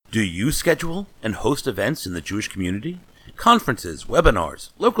Do you schedule and host events in the Jewish community? Conferences,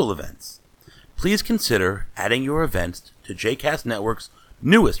 webinars, local events? Please consider adding your events to JCast Network's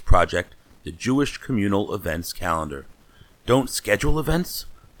newest project, the Jewish Communal Events Calendar. Don't schedule events,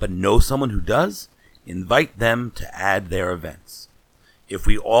 but know someone who does? Invite them to add their events. If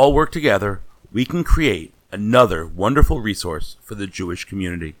we all work together, we can create another wonderful resource for the Jewish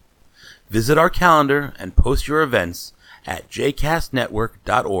community. Visit our calendar and post your events at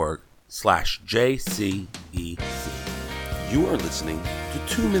jcastnetwork.org/JCEC. You are listening to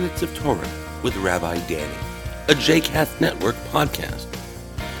 2 Minutes of Torah with Rabbi Danny, a JCast Network podcast.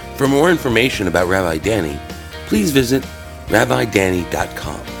 For more information about Rabbi Danny, please visit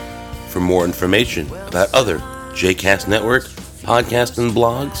rabbidanny.com. For more information about other JCast Network podcasts and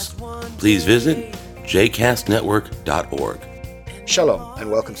blogs, please visit jcastnetwork.org. Shalom, and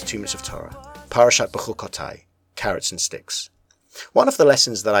welcome to 2 Minutes of Torah, Parashat Bechukotai, Carrots and Sticks. One of the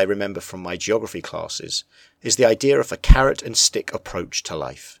lessons that I remember from my geography classes is the idea of a carrot and stick approach to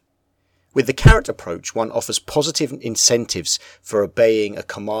life. With the carrot approach, one offers positive incentives for obeying a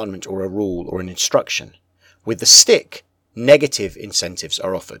commandment or a rule or an instruction. With the stick, negative incentives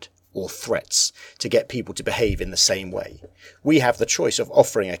are offered, or threats, to get people to behave in the same way. We have the choice of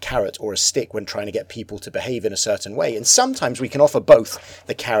offering a carrot or a stick when trying to get people to behave in a certain way, and sometimes we can offer both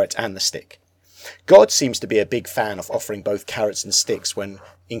the carrot and the stick. God seems to be a big fan of offering both carrots and sticks when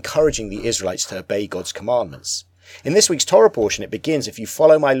encouraging the Israelites to obey God's commandments. In this week's Torah portion, it begins, "If you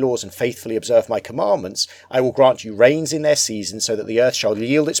follow my laws and faithfully observe my commandments, I will grant you rains in their season, so that the earth shall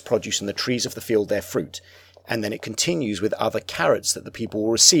yield its produce and the trees of the field their fruit." And then it continues with other carrots that the people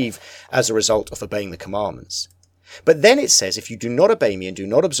will receive as a result of obeying the commandments. But then it says, "If you do not obey me and do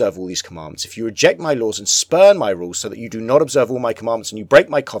not observe all these commandments, if you reject my laws and spurn my rules so that you do not observe all my commandments and you break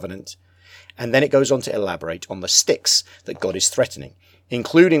my covenant," and then it goes on to elaborate on the sticks that God is threatening,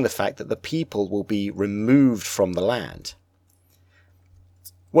 including the fact that the people will be removed from the land.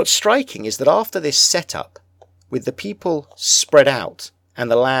 What's striking is that after this setup, with the people spread out and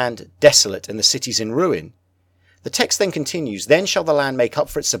the land desolate and the cities in ruin, the text then continues, "Then shall the land make up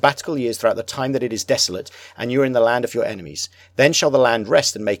for its sabbatical years throughout the time that it is desolate, and you are in the land of your enemies. Then shall the land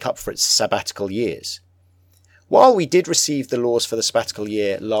rest and make up for its sabbatical years." While we did receive the laws for the sabbatical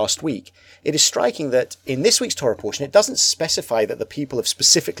year last week, it is striking that in this week's Torah portion, it doesn't specify that the people have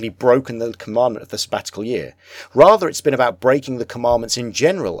specifically broken the commandment of the sabbatical year. Rather, it's been about breaking the commandments in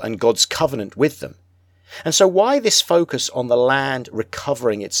general and God's covenant with them. And so why this focus on the land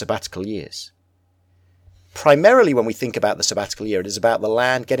recovering its sabbatical years? Primarily when we think about the sabbatical year, it is about the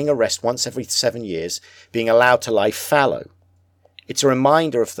land getting a rest once every 7 years, being allowed to lie fallow. It's a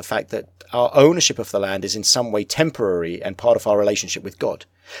reminder of the fact that our ownership of the land is in some way temporary and part of our relationship with God.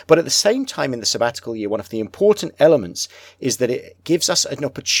 But at the same time, in the sabbatical year, one of the important elements is that it gives us an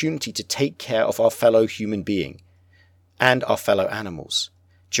opportunity to take care of our fellow human being and our fellow animals.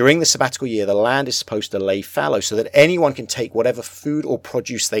 During the sabbatical year, the land is supposed to lay fallow so that anyone can take whatever food or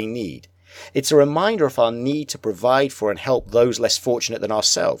produce they need. It's a reminder of our need to provide for and help those less fortunate than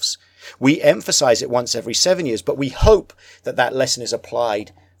ourselves. We emphasize it once every 7 years, but we hope that that lesson is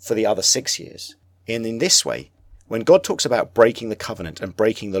applied for the other 6 years. And in this way, when God talks about breaking the covenant and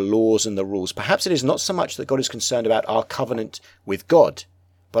breaking the laws and the rules, perhaps it is not so much that God is concerned about our covenant with God,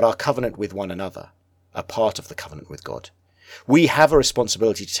 but our covenant with one another, a part of the covenant with God. We have a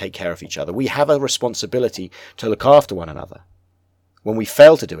responsibility to take care of each other. We have a responsibility to look after one another. When we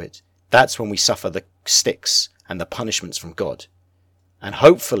fail to do it, that's when we suffer the sticks and the punishments from God. And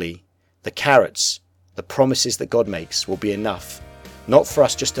hopefully, the carrots, the promises that God makes, will be enough, not for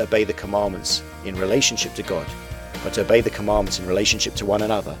us just to obey the commandments in relationship to God, but to obey the commandments in relationship to one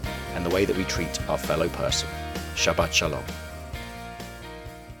another and the way that we treat our fellow person. Shabbat Shalom.